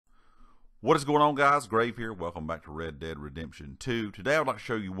What is going on, guys? Grave here. Welcome back to Red Dead Redemption 2. Today I would like to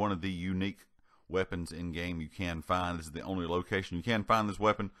show you one of the unique weapons in game you can find. This is the only location you can find this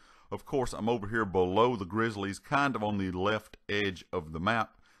weapon. Of course, I'm over here below the grizzlies, kind of on the left edge of the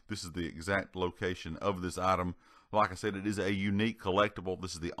map. This is the exact location of this item. Like I said, it is a unique collectible.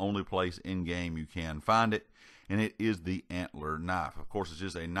 This is the only place in game you can find it, and it is the Antler knife. Of course, it's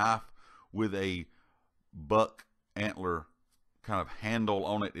just a knife with a buck antler kind of handle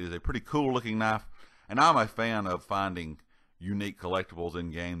on it. It is a pretty cool looking knife, and I'm a fan of finding unique collectibles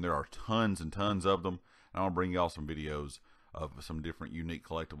in game. There are tons and tons of them, and I'll bring y'all some videos of some different unique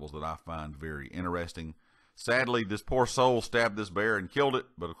collectibles that I find very interesting. Sadly, this poor soul stabbed this bear and killed it,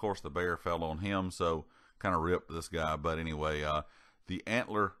 but of course the bear fell on him, so kind of ripped this guy. But anyway, the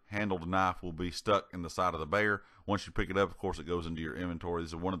antler handled knife will be stuck in the side of the bear. Once you pick it up, of course, it goes into your inventory. This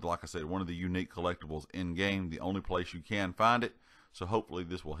is one of the, like I said, one of the unique collectibles in game, the only place you can find it. So hopefully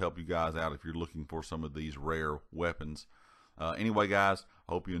this will help you guys out if you're looking for some of these rare weapons. Anyway, guys,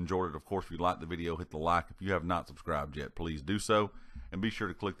 I hope you enjoyed it. Of course, if you liked the video, hit the like. If you have not subscribed yet, please do so. And be sure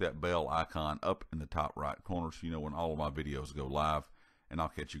to click that bell icon up in the top right corner so you know when all of my videos go live. And I'll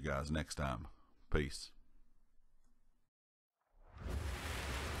catch you guys next time. Peace.